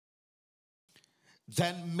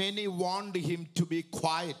Then many warned him to be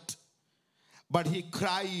quiet, but he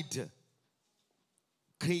cried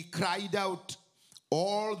out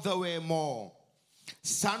all the way more,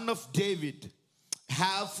 "Son of David,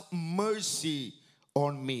 have mercy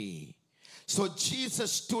on me." So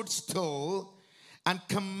Jesus stood still and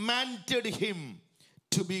commanded him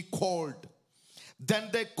to be called.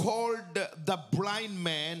 Then they called the blind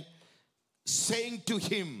man, saying to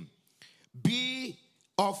him, "Be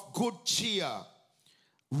of good cheer,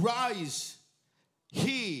 rise,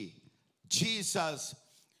 he," Jesus,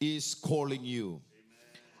 "is calling you."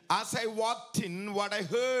 Amen. As I walked in, what I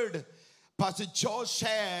heard Pastor Joe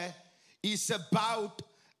share is about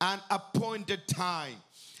an appointed time.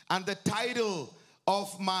 And the title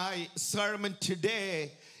of my sermon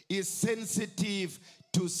today is Sensitive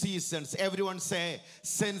to Seasons. Everyone say,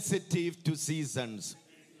 sensitive to seasons.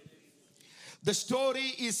 The story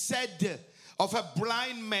is said of a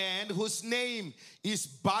blind man whose name is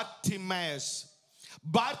Bartimaeus.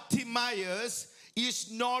 Bartimaeus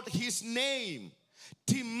is not his name.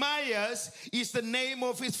 Timaeus is the name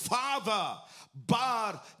of his father.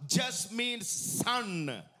 Bar just means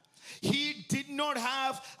son. He did not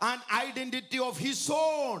have an identity of his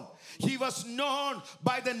own. He was known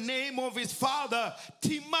by the name of his father,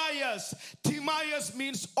 Timaeus. Timaeus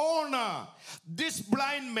means honor. This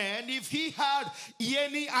blind man, if he had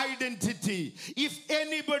any identity, if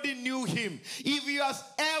anybody knew him, if he was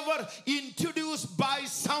ever introduced by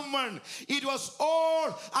someone, it was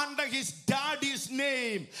all under his daddy's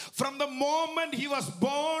name. From the moment he was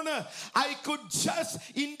born, I could just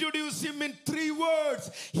introduce him in 3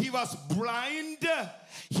 words. He was blind,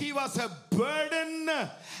 he was a burden,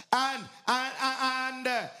 and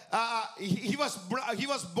he was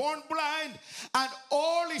born blind, and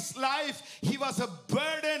all his life he was a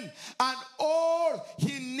burden, and all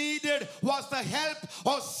he needed was the help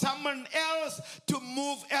of someone else to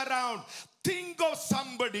move around. Think of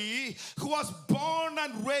somebody who was born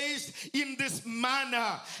and raised in this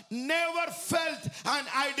manner, never felt an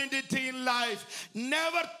identity in life,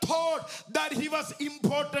 never thought that he was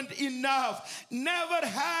important enough, never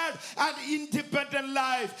had an independent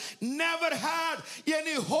life, never had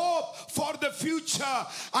any hope for the future.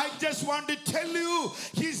 I just want to tell you,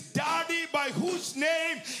 his daddy, by whose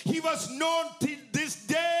name he was known till this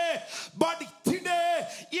day, but today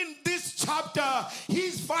in this chapter,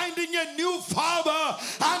 he's finding a new father,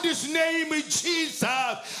 and his name is Jesus.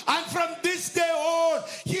 And from this day on,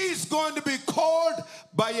 he is going to be called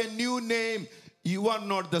by a new name. You are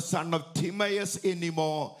not the son of Timaeus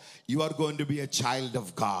anymore. You are going to be a child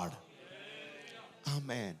of God.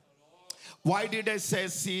 Amen. Why did I say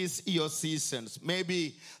seize your seasons?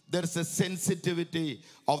 Maybe there's a sensitivity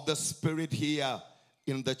of the spirit here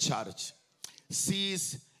in the church.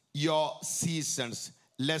 Seize your seasons.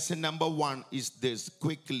 Lesson number 1 is this,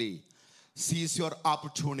 quickly. Seize your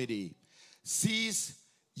opportunity. Seize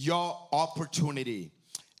your opportunity.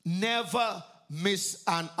 Never miss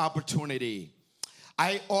an opportunity.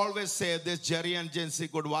 I always say this, Jerry and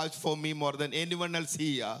Jency could vouch for me more than anyone else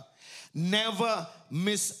here. Never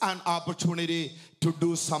miss an opportunity to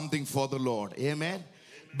do something for the Lord. Amen.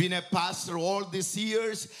 Being a pastor all these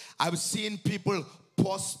years, I've seen people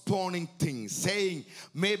postponing things, saying,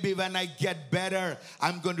 maybe when I get better,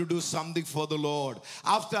 I'm going to do something for the Lord.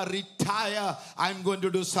 After I retire, I'm going to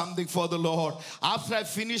do something for the Lord. After I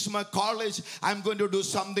finish my college, I'm going to do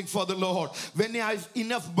something for the Lord. When I have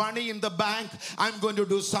enough money in the bank, I'm going to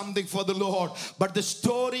do something for the Lord. But the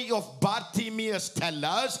story of Bartimaeus tells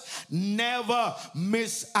us, never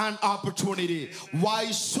miss an opportunity. Why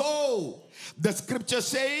so? The scripture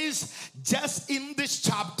says, just in this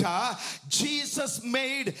chapter, Jesus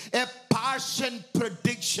made a passion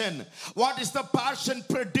prediction. What is the passion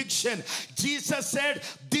prediction? Jesus said,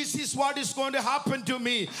 this is what is going to happen to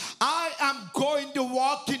me. I am going to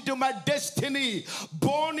walk into my destiny.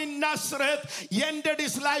 Born in Nazareth, ended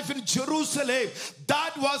his life in Jerusalem.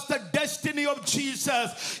 That was the destiny of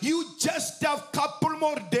Jesus. You just have a couple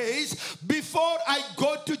more days before I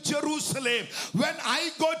go to Jerusalem. When I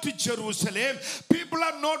go to Jerusalem, people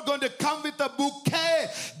are not going to come with a bouquet.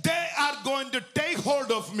 They are going to take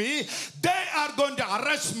hold of me. They are going to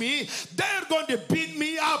arrest me. They are going to beat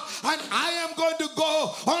me up. And I am going to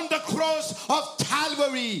go on the cross of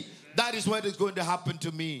Calvary. That is what is going to happen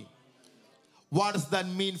to me. What does that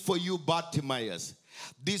mean for you, Bartimaeus?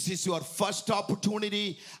 This is your first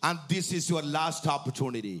opportunity, and this is your last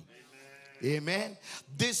opportunity. Amen.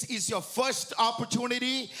 This is your first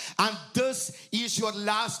opportunity and this is your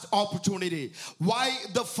last opportunity. Why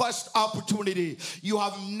the first opportunity? You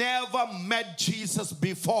have never met Jesus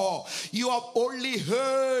before. You have only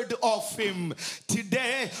heard of him.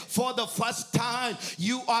 Today, for the first time,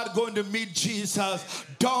 you are going to meet Jesus.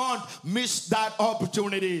 Don't miss that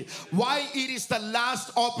opportunity. Why it is the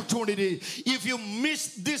last opportunity? If you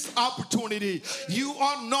miss this opportunity, you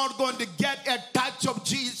are not going to get a touch of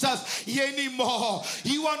Jesus anymore.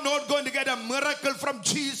 You are not going to get a miracle from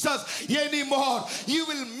Jesus anymore. You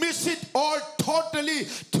will miss it all totally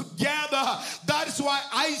together. That is why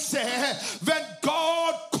I say, when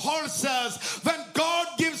God calls us, when God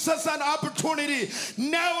gives us an opportunity,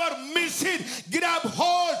 never miss it. Grab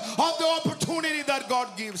hold of the opportunity that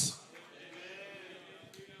God gives.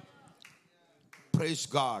 Praise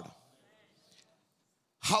God.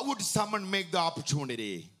 How would someone make the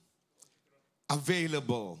opportunity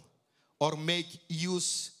available or make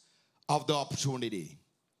use of the opportunity?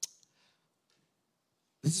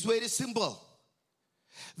 This is very simple.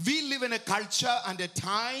 We live in a culture and a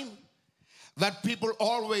time that people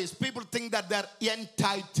think that they're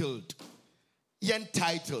entitled.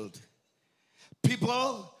 Entitled.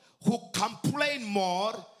 People who complain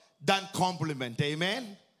more than compliment.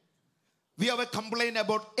 Amen. We have a complaint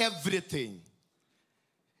about everything.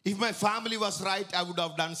 If my family was right, I would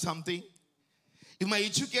have done something. If my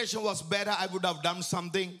education was better, I would have done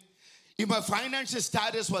something. If my financial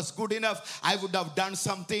status was good enough, I would have done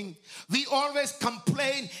something. We always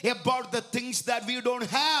complain about the things that we don't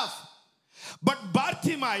have. But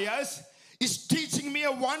Bartimaeus is teaching me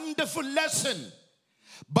a wonderful lesson.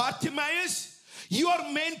 Bartimaeus,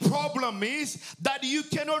 your main problem is that you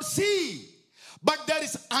cannot see. But there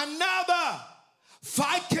is another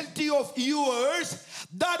faculty of yours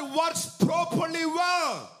that works properly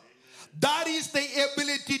well. That is the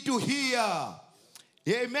ability to hear.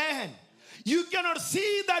 Amen. You cannot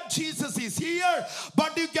see that Jesus is here,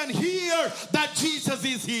 but you can hear that Jesus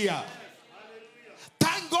is here.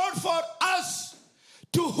 Thank God for us,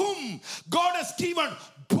 to whom God has given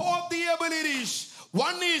both the abilities.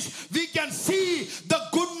 One is we can see the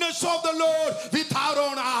goodness of the Lord with our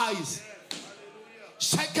own eyes.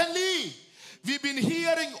 Secondly, we've been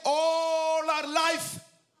hearing all our life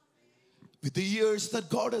with the ears that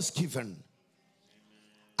God has given.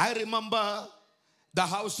 I remember the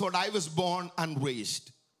household I was born and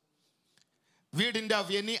raised. We didn't have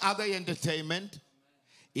any other entertainment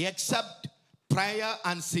except prayer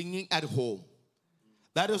and singing at home.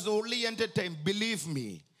 That was the only entertainment, believe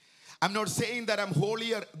me. I'm not saying that I'm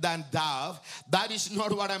holier than thou. That is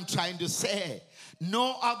not what I'm trying to say.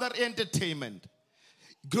 No other entertainment.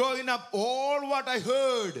 Growing up, all what I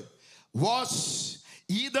heard was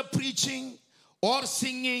either preaching or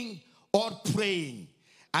singing or praying.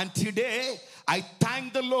 And today, I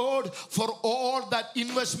thank the Lord for all that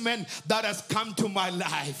investment that has come to my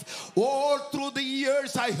life. All through the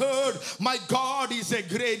years I heard, my God is a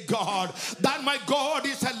great God. That my God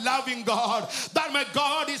is a loving God. That my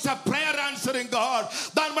God is a prayer answering God.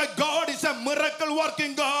 That my God is a miracle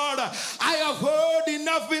working God. I have heard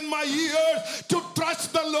enough in my ears to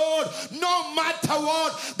trust the Lord no matter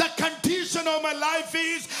what the condition of my life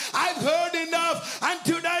is. I've heard enough, and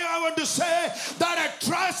today I want to say that I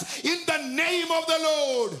trust in the name of the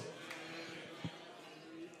Lord.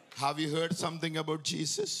 Have you heard something about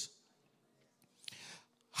Jesus?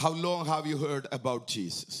 How long have you heard about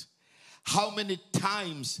Jesus? How many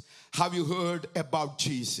times have you heard about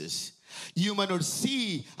Jesus? You may not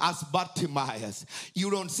see as Bartimaeus.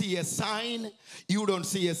 You don't see a sign. You don't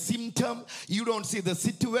see a symptom. You don't see the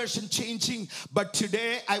situation changing. But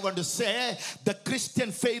today I want to say the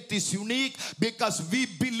Christian faith is unique because we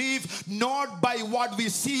believe not by what we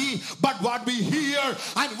see, but what we hear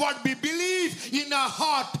and what we believe in our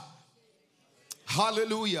heart.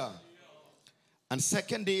 Hallelujah. And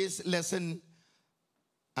second is lesson.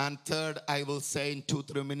 And third, I will say in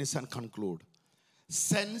 2-3 minutes and conclude.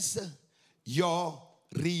 Sense your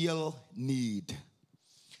real need.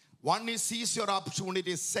 One is seize your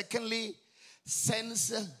opportunity. Secondly,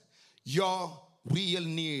 sense your real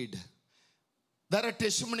need. There are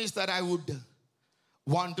testimonies that I would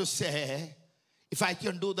want to say, if I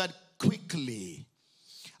can do that quickly.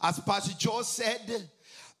 As Pastor Joe said,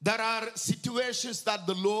 there are situations that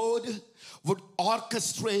the Lord would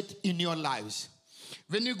orchestrate in your lives.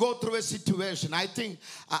 When you go through a situation,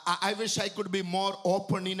 I wish I could be more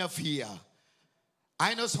open enough here.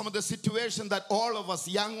 I know some of the situations that all of us,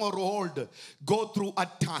 young or old, go through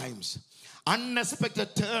at times.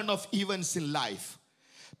 Unexpected turn of events in life.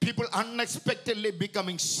 People unexpectedly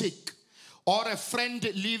becoming sick. Or a friend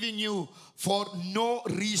leaving you for no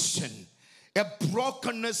reason. a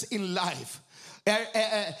brokenness in life,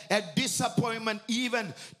 a disappointment,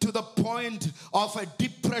 even to the point of a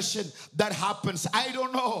depression that happens. I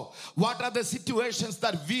don't know what are the situations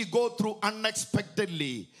that we go through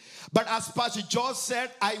unexpectedly. But as Pastor Joe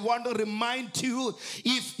said, I want to remind you,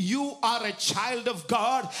 if you are a child of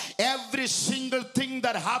God, every single thing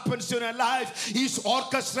that happens in your life is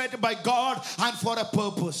orchestrated by God and for a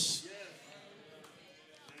purpose.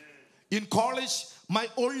 In college, my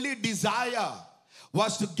only desire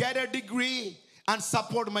was to get a degree and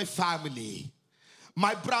support my family.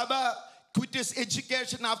 My brother quit his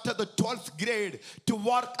education after the 12th grade to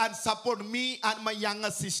work and support me and my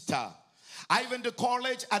younger sister. I went to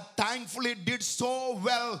college and thankfully did so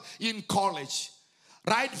well in college.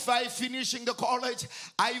 Right by finishing the college,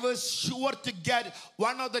 I was sure to get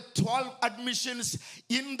one of the 12 admissions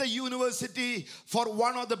in the university for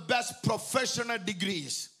one of the best professional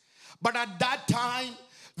degrees. But at that time,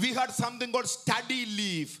 we had something called study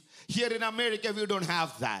leave. Here in America, we don't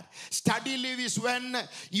have that. Study leave is when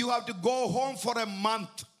you have to go home for a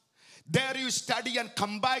month. There you study and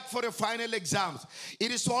come back for your final exams.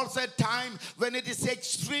 It is also a time when it is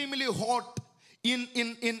extremely hot in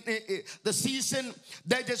the season.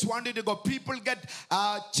 They just wanted to go. People get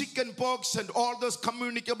chicken pox and all those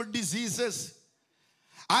communicable diseases.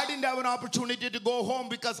 I didn't have an opportunity to go home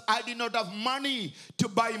because I did not have money to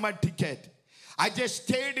buy my ticket. I just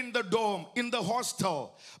stayed in the dorm, in the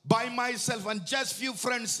hostel, by myself and just few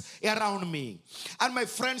friends around me. And my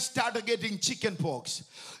friends started getting chicken pox.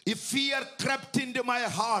 If fear crept into my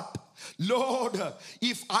heart, Lord,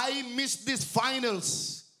 if I miss these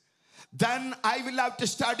finals, then I will have to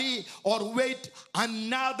study or wait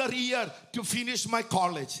another year to finish my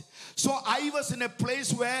college. So I was in a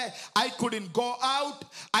place where I couldn't go out,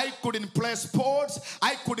 I couldn't play sports,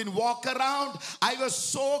 I couldn't walk around. I was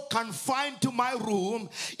so confined to my room.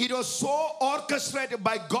 It was so orchestrated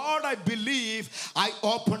by God, I believe. I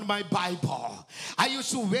opened my Bible. I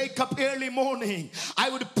used to wake up early morning. I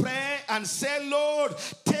would pray and say, Lord,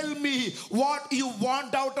 tell me what you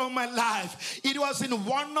want out of my life. It was in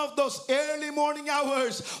one of those early morning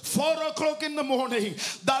hours, 4 o'clock in the morning,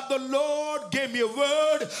 that the Lord gave me a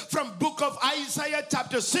word from book of Isaiah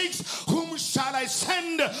chapter 6. Whom shall I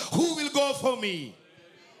send? Who will go for me?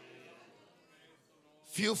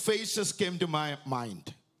 Few faces came to my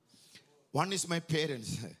mind. One is my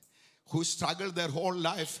parents, who struggled their whole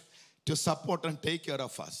life to support and take care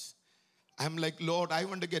of us. I'm like, Lord, I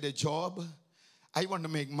want to get a job. I want to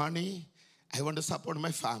make money. I want to support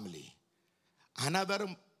my family. Another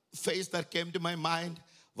face that came to my mind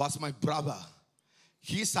was my brother.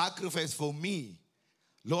 He sacrificed for me.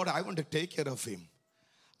 Lord, I want to take care of him.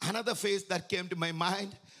 Another face that came to my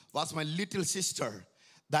mind was my little sister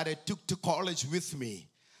that I took to college with me.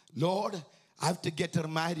 Lord, I have to get her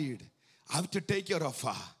married. I have to take care of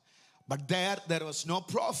her. But there was no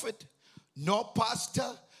prophet, no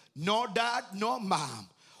pastor, no dad, no mom.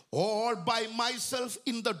 All by myself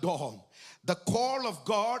in the dorm. The call of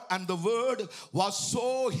God and the word was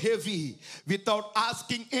so heavy. Without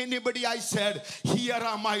asking anybody, I said, here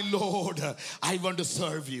am I, Lord. I want to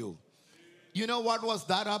serve you. You know what was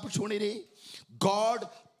that opportunity? God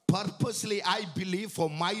purposely, I believe, for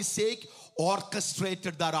my sake,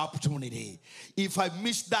 orchestrated that opportunity. If I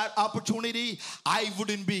missed that opportunity, I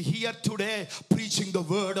wouldn't be here today preaching the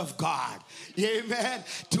word of God. Amen.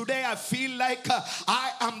 Today I feel like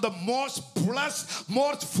I am the most blessed,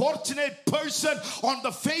 most fortunate person on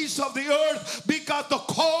the face of the earth because the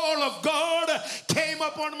call of God came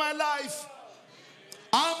upon my life.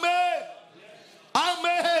 Amen.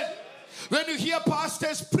 Amen. When you hear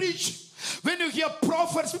pastors preach, when you hear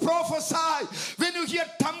prophets prophesy, when you hear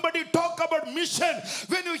somebody talk about mission,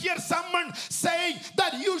 when you hear someone saying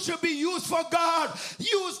that you should be used for God,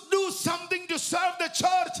 you do something to serve the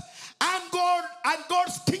church and God and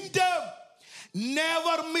God's kingdom.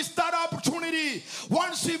 Never miss that opportunity.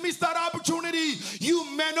 Once you miss that opportunity, you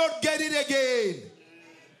may not get it again.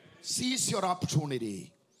 Seize your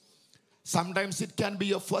opportunity. Sometimes it can be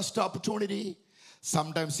your first opportunity.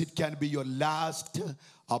 Sometimes it can be your last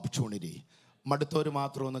opportunity. മടുത്തോര്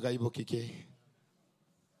മാത്രം ഒന്ന് കൈപൊക്കിക്കേ.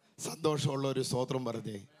 സന്തോഷമുള്ള ഒരു സ്തോത്രം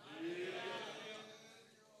പറഞ്ഞേ.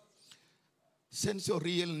 Sense your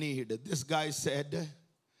real need. This guy said,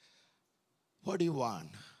 what do you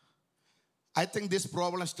want? I think this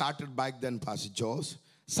problem started back then, Pastor Joes.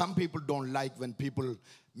 Some people don't like when people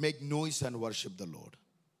make noise and worship the Lord.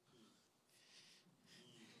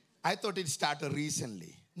 I thought it started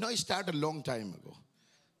recently. No, it started a long time ago.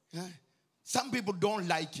 Yeah? Some people don't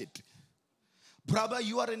like it. Brother,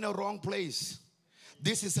 you are in a wrong place.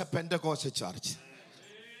 This is a Pentecostal church.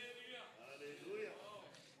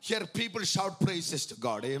 Here people shout praises to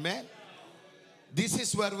God. Amen. This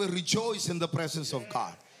is where we rejoice in the presence of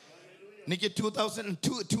God. Nikki, in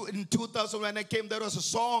 2000 when I came, there was a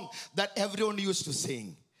song that everyone used to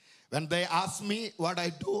sing. When they asked me what I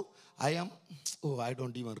do, I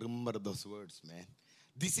don't even remember those words, man.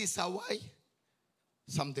 This is how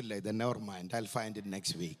something like that. Never mind. I'll find it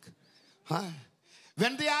next week.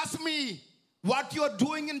 When they ask me what you're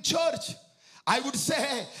doing in church, I would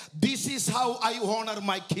say, this is how I honor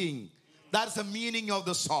my King. That's the meaning of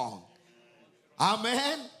the song.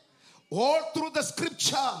 Amen. All through the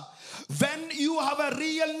scripture, when you have a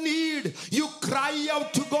real need, you cry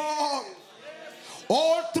out to God.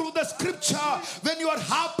 All through the scripture, when you are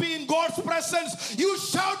happy in God's presence, you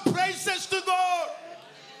shout praises to God.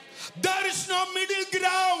 There is no middle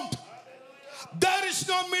ground. There is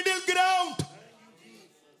no middle ground.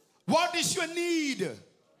 What is your need?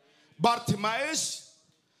 Bartimaeus,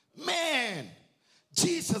 man,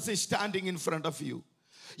 Jesus is standing in front of you.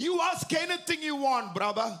 You ask anything you want,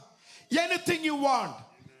 brother. Anything you want,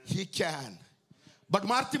 he can. But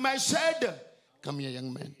Bartimaeus said, come here,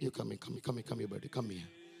 young man. You come here, buddy. Come here.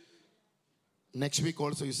 Next week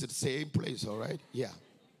also you should same place, all right? Yeah.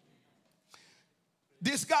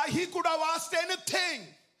 This guy, he could have asked anything.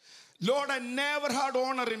 Lord, I never had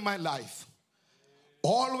honor in my life.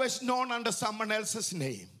 Always known under someone else's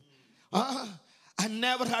name. I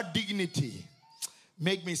never had dignity.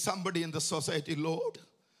 Make me somebody in the society, Lord.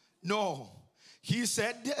 No. He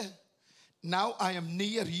said, now I am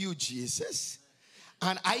near you, Jesus.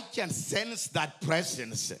 And I can sense that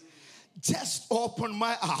presence. Just open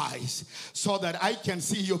my eyes so that I can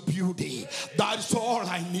see your beauty. That's all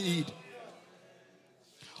I need.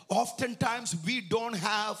 Oftentimes we don't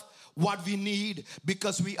have what we need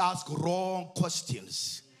because we ask wrong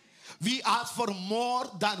questions. We ask for more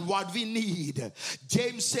than what we need.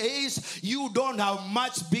 James says you don't have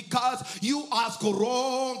much because you ask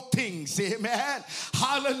wrong things. Amen.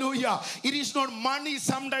 Hallelujah. It is not money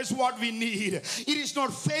sometimes what we need. It is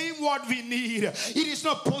not fame what we need. It is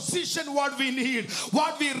not position what we need.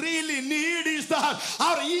 What we really need is that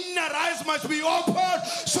our inner eyes must be opened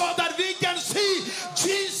so that we can see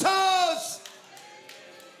Jesus.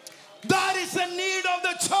 That is the need of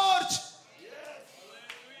the church.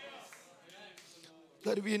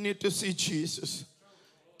 That we need to see Jesus.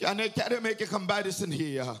 Can I make a comparison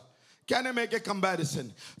here? Can I make a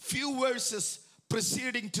comparison? Few verses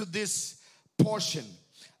preceding to this portion,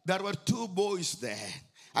 there were two boys there.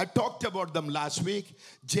 I talked about them last week.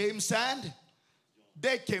 James and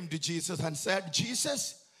they came to Jesus and said,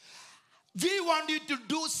 Jesus, we want you to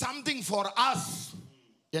do something for us.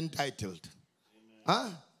 Entitled.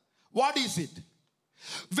 What is it?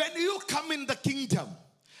 When you come in the kingdom,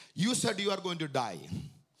 you said you are going to die.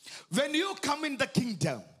 When you come in the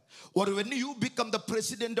kingdom, or when you become the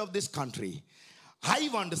president of this country, I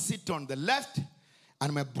want to sit on the left,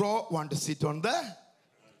 and my bro want to sit on the,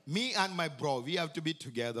 me and my bro, we have to be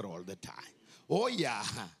together all the time. Oh yeah.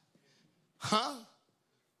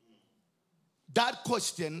 That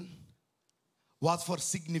question was for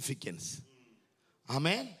significance.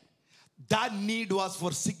 Amen. That need was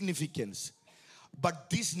for significance. But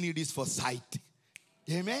this need is for sight.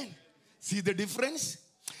 Amen. See the difference?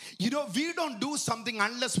 You know, we don't do something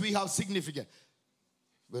unless we have significance.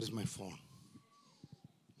 Where is my phone?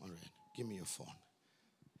 All right, give me your phone.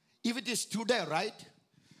 If it is today, right?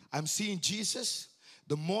 I'm seeing Jesus,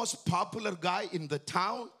 the most popular guy in the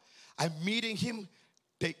town. I'm meeting him.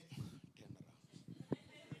 Take camera.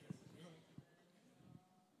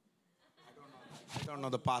 I don't know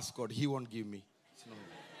the passcode. He won't give me. No.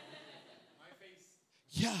 My face.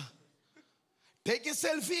 Yeah. Take a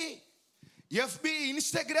selfie. FB,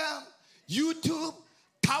 Instagram, YouTube,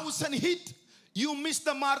 1,000 hit. You miss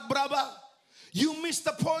the mark, brother. You miss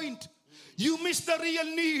the point. You miss the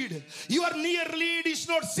real need. Your real need is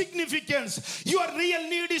not significance. Your real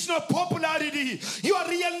need is not popularity. Your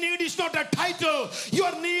real need is not a title.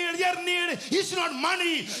 Your need is not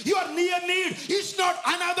money. Your real need is not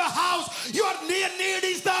another house. Your real need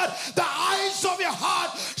is that the eyes of your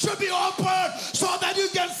heart should be opened so that you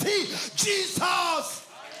can see Jesus.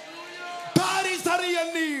 That is the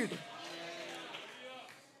real need.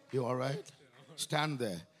 You all right? Stand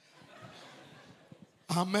there.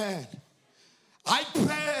 Amen. I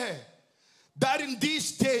pray that in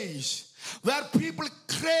these days where people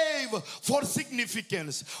crave for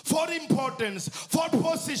significance, for importance, for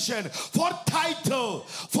position, for title,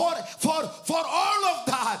 for all of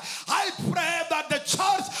that, I pray that the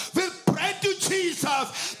church will pray to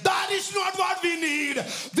Jesus. That is not what we need.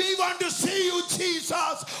 We want to see you,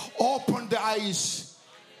 Jesus. Open the eyes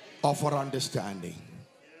of our understanding.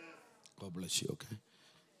 God bless you, okay?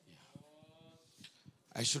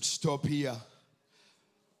 I should stop here.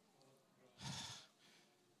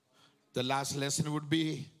 The last lesson would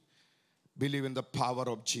be, believe in the power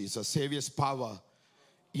of Jesus. Savior's power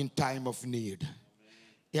in time of need.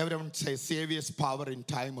 Everyone say, Savior's power in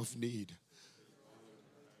time of need.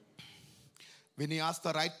 When he asked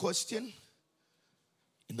the right question,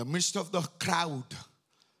 in the midst of the crowd,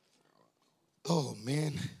 oh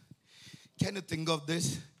man, can you think of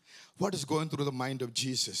this? What is going through the mind of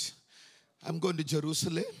Jesus? I'm going to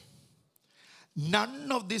Jerusalem.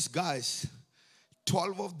 None of these guys,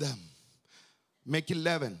 12 of them, make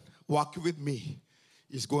 11, walk with me,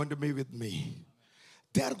 is going to be with me.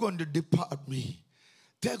 They're going to depart me.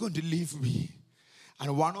 They're going to leave me.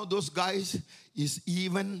 And one of those guys is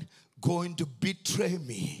even going to betray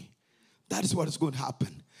me. That is what is going to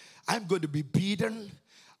happen. I'm going to be beaten.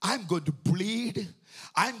 I'm going to bleed.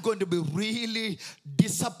 I'm going to be really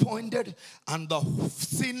disappointed. And the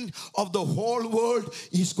sin of the whole world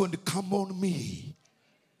is going to come on me.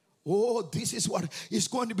 Oh, this is what is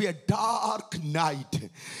going to be a dark night.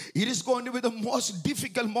 It is going to be the most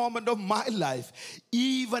difficult moment of my life.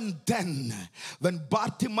 Even then, when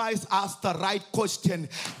Bartimaeus asked the right question,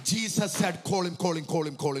 Jesus said, call him, call him, call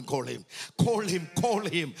him, call him, call him. Call him, call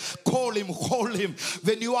him, call him, call him.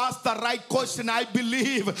 When you ask the right question, I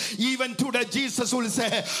believe even today Jesus will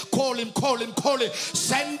say, call him, call him, call him.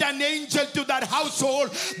 Send an angel to that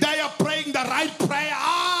household. They are praying the right prayer.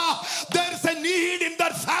 There's a need in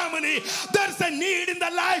that family. There's a need in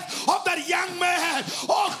the life of that young man.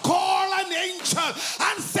 Oh, call an angel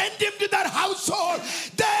and send him to that household.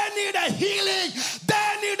 They need a healing.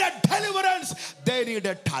 They need a deliverance. They need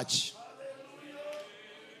a touch.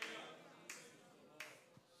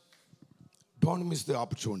 Don't miss the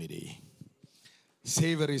opportunity.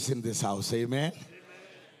 Savior is in this house. Amen.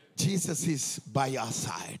 Jesus is by our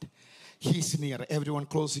side. He's near. Everyone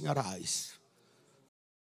closing our eyes.